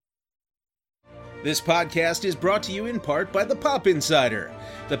This podcast is brought to you in part by the Pop Insider.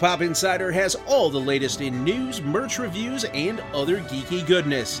 The Pop Insider has all the latest in news, merch reviews, and other geeky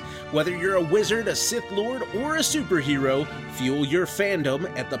goodness. Whether you're a wizard, a Sith Lord, or a superhero, fuel your fandom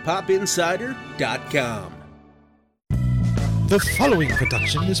at thepopinsider.com. The following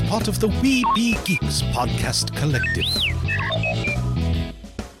production is part of the We Be Geeks podcast collective.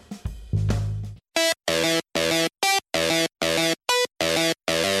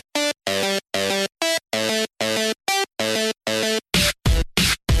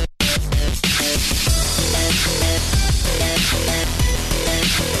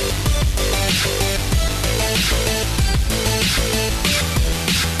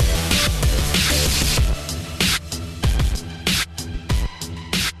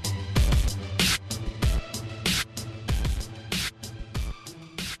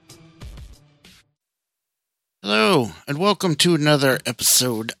 Welcome to another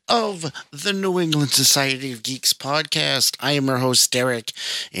episode of the New England Society of Geeks podcast. I am your host, Derek,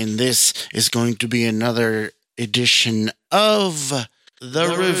 and this is going to be another edition of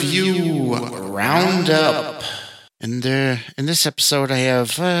the Review Roundup. And in this episode, I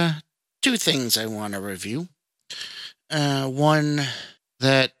have two things I want to review. One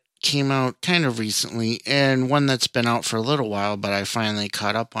that came out kind of recently, and one that's been out for a little while, but I finally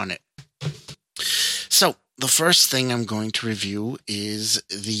caught up on it. So, the first thing I'm going to review is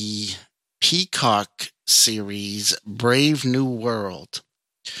the Peacock series, Brave New World.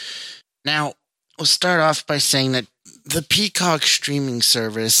 Now, we'll start off by saying that the Peacock streaming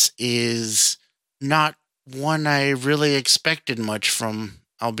service is not one I really expected much from,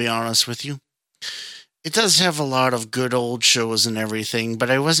 I'll be honest with you. It does have a lot of good old shows and everything, but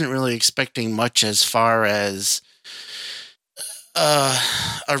I wasn't really expecting much as far as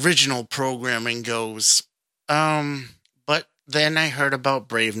original programming goes. But then I heard about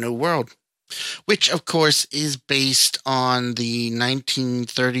Brave New World, which of course is based on the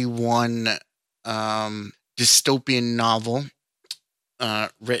 1931 dystopian novel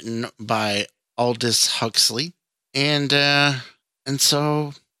written by Aldous Huxley, and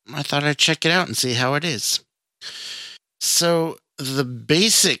so I thought I'd check it out and see how it is. So the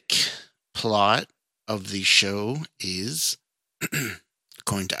basic plot of the show is,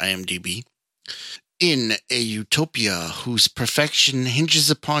 according to IMDb, in a utopia whose perfection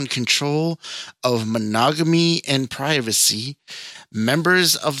hinges upon control of monogamy and privacy,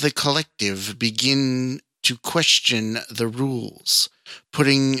 members of the collective begin to question the rules,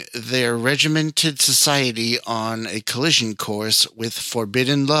 putting their regimented society on a collision course with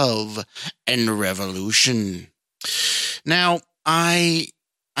forbidden love and revolution. Now, I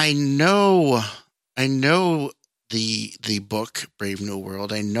know the book Brave New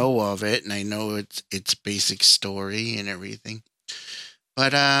World. I know of it, and I know its basic story and everything,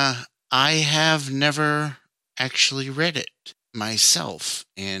 but I have never actually read it myself,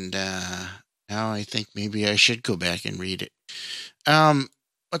 and now I think maybe I should go back and read it.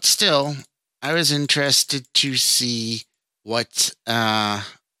 But still, I was interested to see what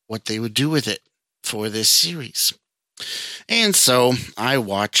they would do with it for this series, and so I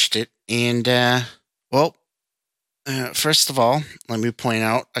watched it, and first of all, let me point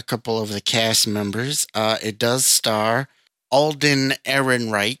out a couple of the cast members. It does star Alden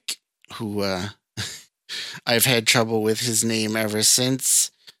Ehrenreich, who I've had trouble with his name ever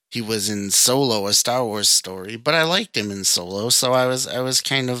since he was in Solo, a Star Wars story. But I liked him in Solo, so I was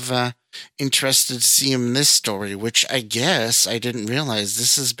kind of interested to see him in this story, which I guess I didn't realize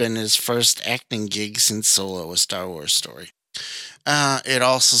this has been his first acting gig since Solo, a Star Wars story. It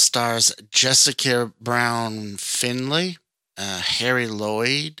also stars Jessica Brown Finlay, Harry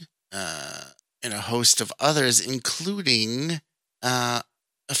Lloyd, and a host of others, including a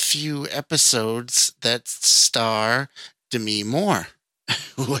few episodes that star Demi Moore,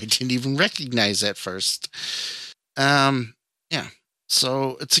 who I didn't even recognize at first. So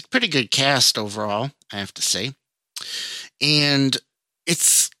it's a pretty good cast overall, I have to say. And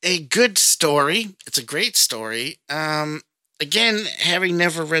it's a good story. It's a great story. Again, having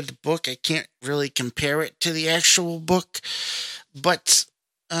never read the book, I can't really compare it to the actual book. But,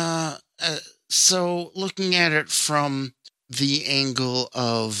 so looking at it from the angle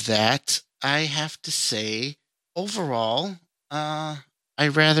of that, I have to say, overall, I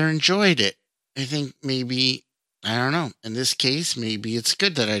rather enjoyed it. I think maybe, I don't know, in this case, maybe it's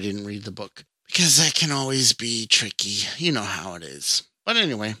good that I didn't read the book, because that can always be tricky. You know how it is. But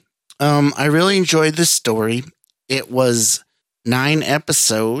anyway, I really enjoyed this story. It was 9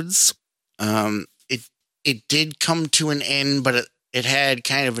 episodes. It did come to an end, but it had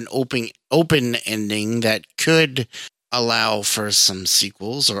kind of an open ending that could allow for some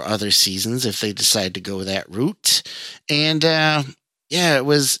sequels or other seasons if they decide to go that route. And it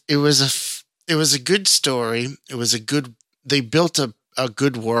was a good story. They built a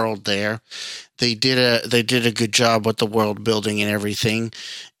good world there. They did a good job with the world building and everything.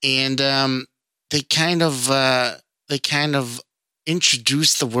 And they kind of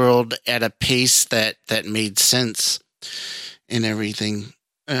introduced the world at a pace that made sense and everything.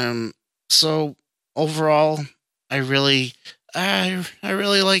 So overall, I really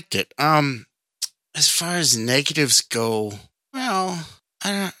liked it. As far as negatives go, well,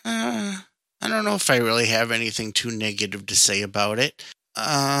 I don't know if I really have anything too negative to say about it.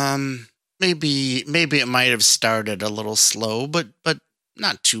 Maybe it might have started a little slow, but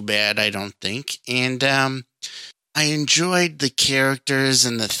not too bad, I don't think. And I enjoyed the characters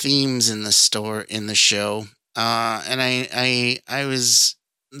and the themes in the show. And I was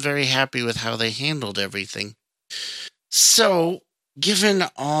very happy with how they handled everything. So, given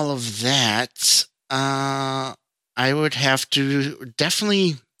all of that, I would have to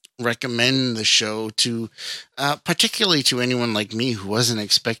definitely recommend the show to, particularly to anyone like me who wasn't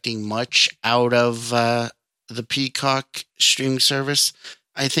expecting much out of the Peacock streaming service.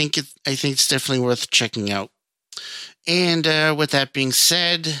 I think it's definitely worth checking out. And with that being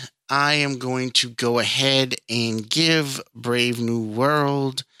said, I am going to go ahead and give Brave New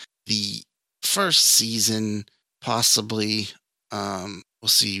World the first season, possibly. We'll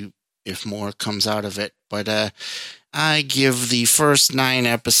see if more comes out of it. But I give the first 9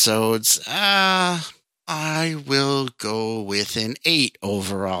 episodes, I will go with an 8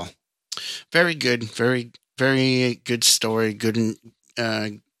 overall. Very good. Very, very good story. Good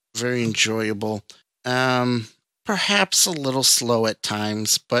and very enjoyable. Perhaps a little slow at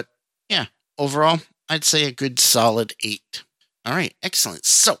times, but yeah, overall, I'd say a good solid 8. All right, excellent.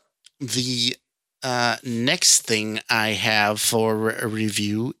 So the next thing I have for a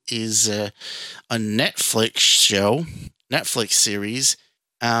review is a Netflix series,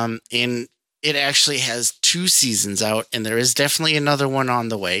 and it actually has 2 seasons out, and there is definitely another one on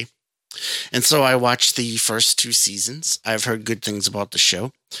the way. And so I watched the first 2 seasons. I've heard good things about the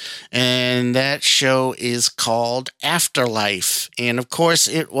show. And that show is called Afterlife. And of course,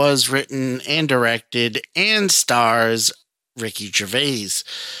 it was written and directed and stars Ricky Gervais,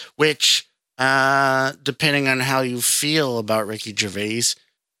 which, depending on how you feel about Ricky Gervais,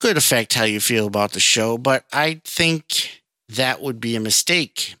 could affect how you feel about the show. But I think that would be a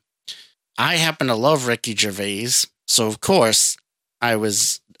mistake. I happen to love Ricky Gervais, so of course I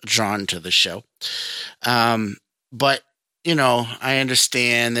was drawn to the show. But, I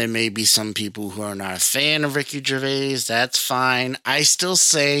understand there may be some people who are not a fan of Ricky Gervais. That's fine. I still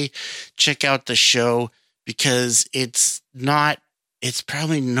say check out the show because it's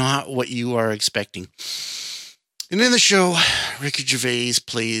probably not what you are expecting. And in the show, Ricky Gervais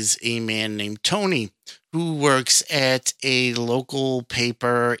plays a man named Tony who works at a local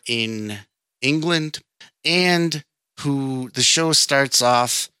paper in England, and who the show starts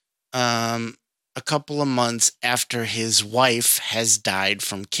off a couple of months after his wife has died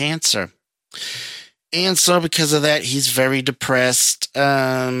from cancer. And so because of that, he's very depressed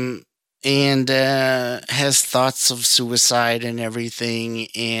and has thoughts of suicide and everything.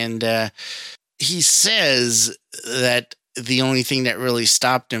 And he says that the only thing that really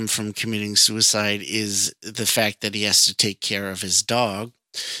stopped him from committing suicide is the fact that he has to take care of his dog.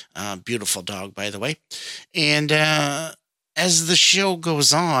 Beautiful dog, by the way. And as the show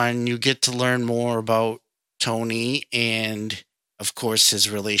goes on, you get to learn more about Tony and, of course, his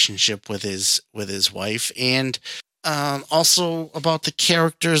relationship with his wife, and also about the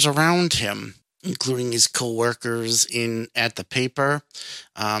characters around him, including his co-workers at the paper,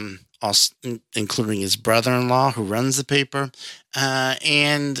 also including his brother-in-law who runs the paper,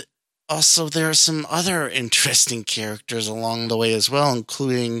 and also there are some other interesting characters along the way as well,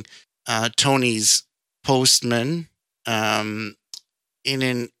 including Tony's postman, who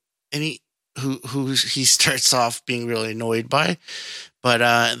he starts off being really annoyed by,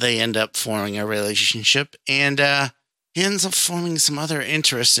 but they end up forming a relationship, and he ends up forming some other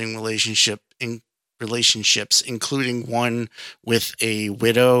interesting relationships, including one with a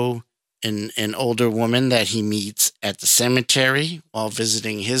widow and an older woman that he meets at the cemetery while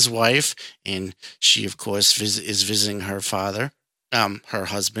visiting his wife, and she, of course, is visiting her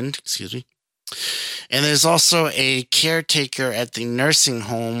husband, excuse me. And there's also a caretaker at the nursing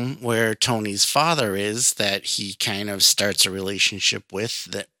home where Tony's father is that he kind of starts a relationship with,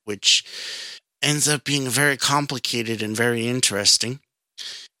 which ends up being very complicated and very interesting.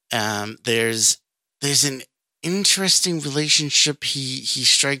 There's an interesting relationship he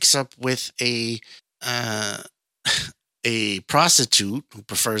strikes up with a a prostitute who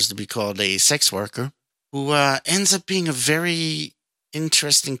prefers to be called a sex worker, who ends up being a very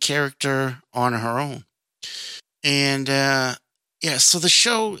interesting character on her own. And so the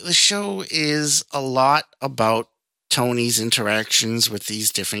show is a lot about Tony's interactions with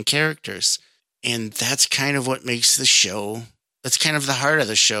these different characters. And that's kind of what makes the show, that's kind of the heart of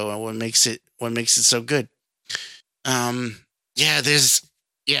the show and what makes it so good. The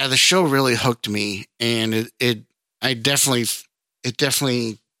show really hooked me, and it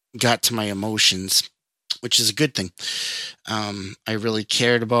definitely got to my emotions, which is a good thing. I really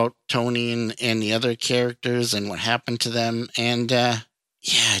cared about Tony and the other characters and what happened to them. And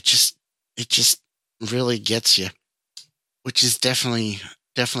it just really gets you, which is definitely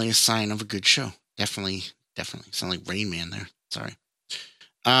a sign of a good show. Definitely. Sound like Rain Man there. Sorry.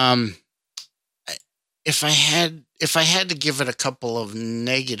 If I had to give it a couple of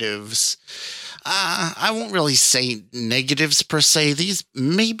negatives, I won't really say negatives per se. These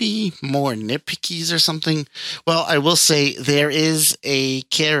may be more nitpickies or something. Well, I will say there is a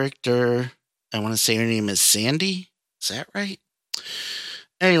character. I want to say her name is Sandy. Is that right?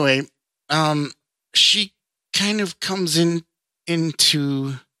 Anyway, she kind of comes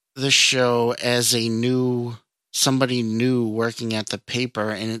into the show as somebody new working at the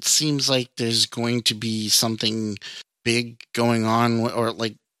paper, and it seems like there's going to be something big going on, or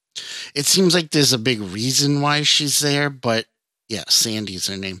like it seems like there's a big reason why she's there. But yeah, Sandy's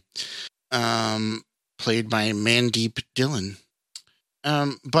her name, played by Mandeep Dhillon.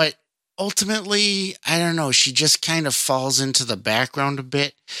 But ultimately, I don't know, she just kind of falls into the background a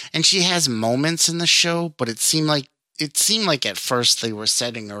bit, and she has moments in the show, but it seemed like at first they were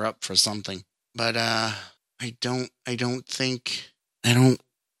setting her up for something. But I don't know.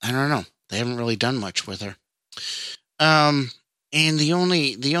 They haven't really done much with her. And the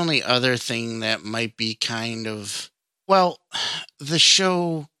only other thing that might be kind of, well, the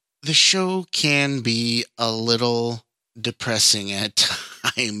show can be a little depressing at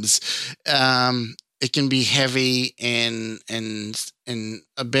times. It can be heavy and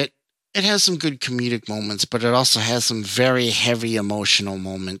a bit. It has some good comedic moments, but it also has some very heavy emotional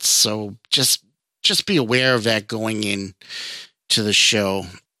moments. So just be aware of that going in to the show,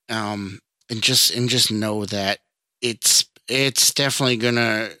 and just know that it's definitely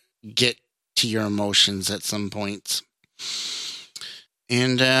gonna get to your emotions at some points.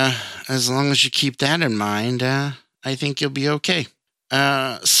 And as long as you keep that in mind, I think you'll be okay.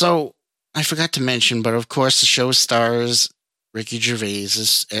 So I forgot to mention, but of course the show stars Ricky Gervais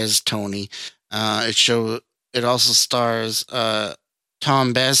as Tony. It also stars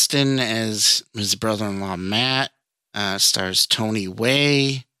Tom Baston as his brother-in-law Matt. Stars Tony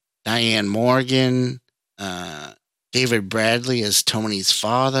Way, Diane Morgan, David Bradley as Tony's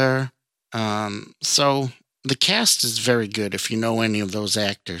father. So the cast is very good if you know any of those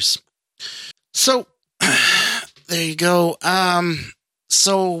actors. So there you go.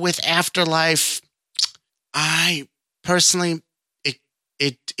 So with Afterlife, I personally,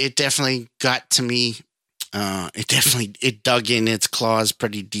 it definitely got to me. It dug in its claws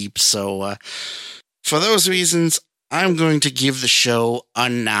pretty deep. So for those reasons, I'm going to give the show a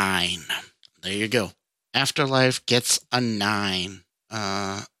 9. There you go. Afterlife gets a 9.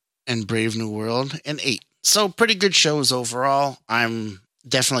 And Brave New World an 8. So pretty good shows overall. I'm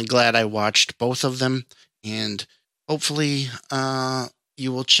definitely glad I watched both of them, and hopefully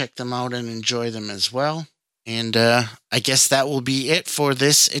you will check them out and enjoy them as well. And I guess that will be it for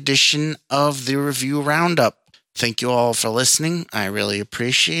this edition of the Review Roundup. Thank you all for listening. I really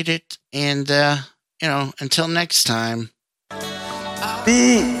appreciate it. And, until next time.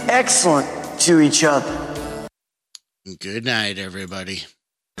 Be excellent to each other. Good night, everybody.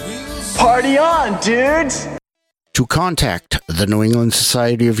 Party on, dudes! To contact the New England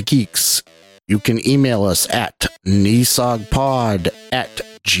Society of Geeks, you can email us at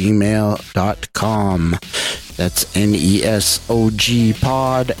nesogpod@gmail.com. That's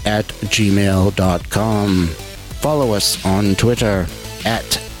nesogpod@gmail.com. Follow us on Twitter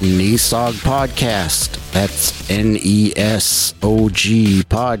at nesogpodcast. That's NESOG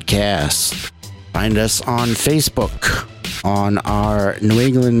Podcast. Find us on Facebook on our New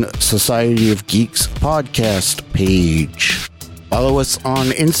England Society of Geeks podcast page. Follow us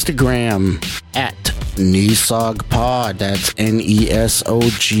on Instagram at nesogpod. That's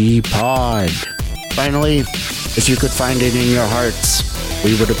NESOG Pod. Finally, if you could find it in your hearts,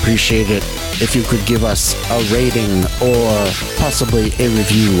 we would appreciate it if you could give us a rating or possibly a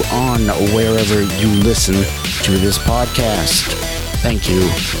review on wherever you listen to this podcast. Thank you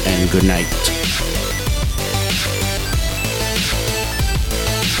and good night.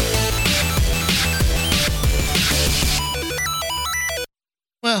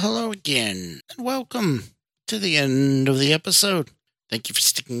 Hello again, and welcome to the end of the episode. Thank you for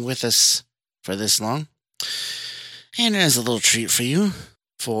sticking with us for this long. And as a little treat for you,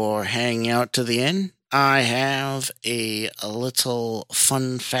 for hanging out to the end, I have a little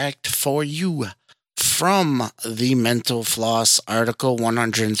fun fact for you from the Mental Floss article,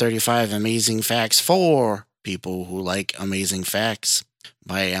 135 Amazing Facts for People Who Like Amazing Facts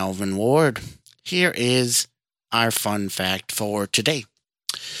by Alvin Ward. Here is our fun fact for today.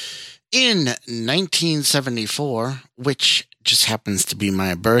 In 1974, which just happens to be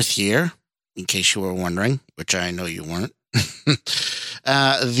my birth year, in case you were wondering, which I know you weren't,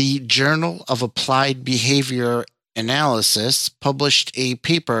 the Journal of Applied Behavior Analysis published a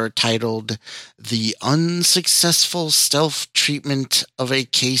paper titled The Unsuccessful Self-Treatment of a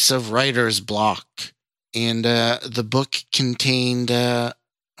Case of Writer's Block. And the book contained, the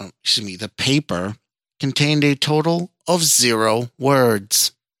paper contained a total of 0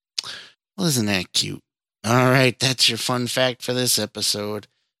 words. Well, isn't that cute? All right, that's your fun fact for this episode.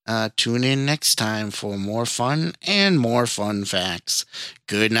 Tune in next time for more fun and more fun facts.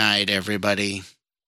 Good night, everybody.